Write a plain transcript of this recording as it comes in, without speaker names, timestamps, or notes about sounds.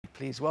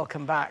please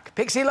welcome back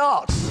Pixie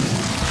Lott. You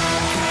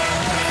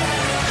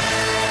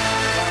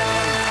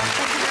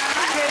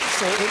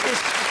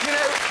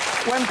know,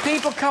 when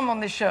people come on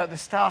this show at the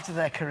start of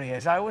their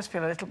careers, I always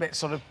feel a little bit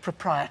sort of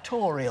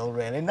proprietorial,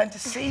 really, and then to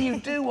see you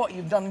do what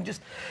you've done and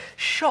just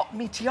shot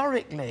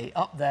meteorically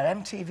up there,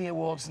 MTV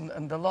Awards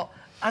and the lot,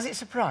 has it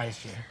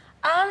surprised you?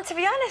 To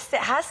be honest,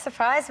 it has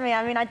surprised me.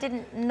 I mean, I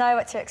didn't know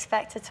what to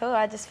expect at all.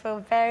 I just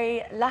feel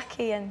very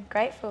lucky and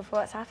grateful for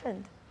what's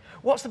happened.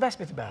 What's the best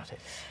bit about it?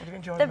 What do you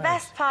enjoy the most?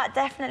 best part,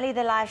 definitely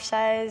the live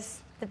shows,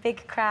 the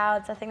big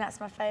crowds. I think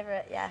that's my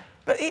favourite, yeah.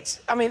 But it's,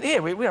 I mean, here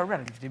we are a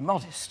relatively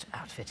modest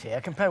outfit here,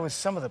 compared with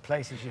some of the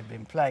places you've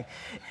been playing.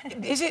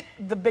 Is it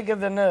the bigger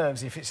the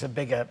nerves if it's a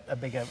bigger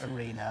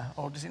arena,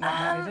 or does it not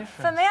make any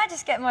difference? For me, I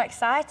just get more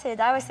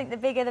excited. I always think the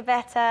bigger the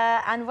better,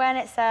 and when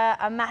it's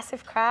a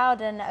massive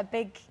crowd and a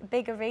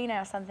big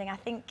arena or something, I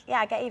think,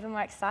 yeah, I get even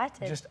more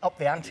excited. Just up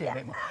the ante a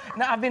bit more.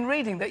 Now, I've been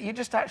reading that you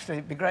just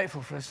actually be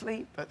grateful for a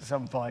sleep at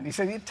some point. You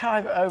said your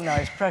time at home now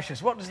is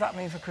precious. What does that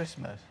mean for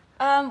Christmas?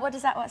 What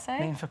does that say?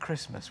 Mean for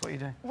Christmas? What are you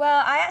doing?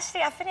 Well, I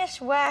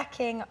finished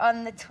working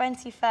on the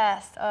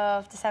 21st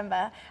of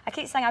December. I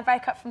keep saying I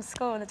broke up from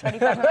school on the 21st.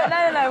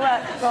 No,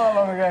 work. Not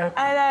long ago.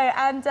 I know,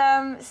 and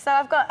so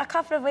I've got a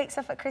couple of weeks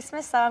off at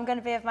Christmas, so I'm going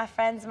to be with my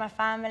friends and my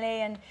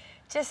family and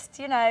just,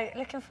 you know,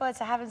 looking forward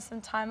to having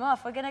some time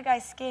off. We're going to go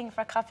skiing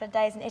for a couple of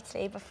days in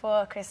Italy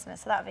before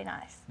Christmas, so that'll be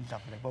nice.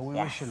 Lovely. Well, we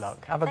wish you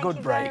luck. Have a good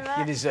very break. much.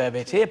 You deserve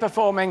it. Here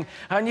performing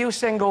her new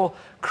single,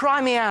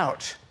 Cry Me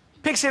Out,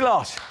 Pixie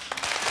Lott.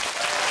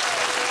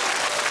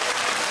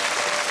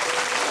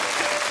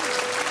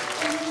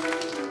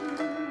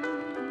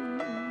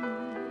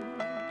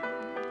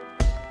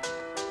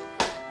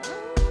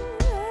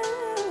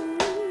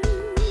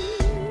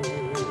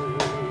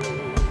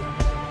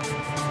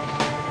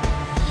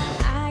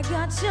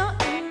 Your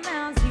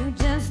emails, you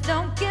just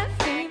don't get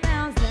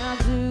females now,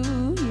 do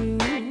you?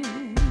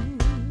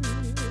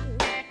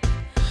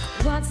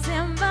 What's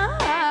in my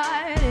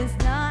heart is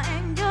not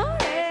in your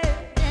head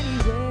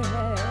anyway.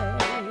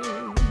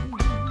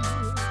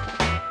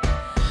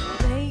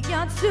 Wait,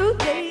 you're too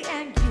late.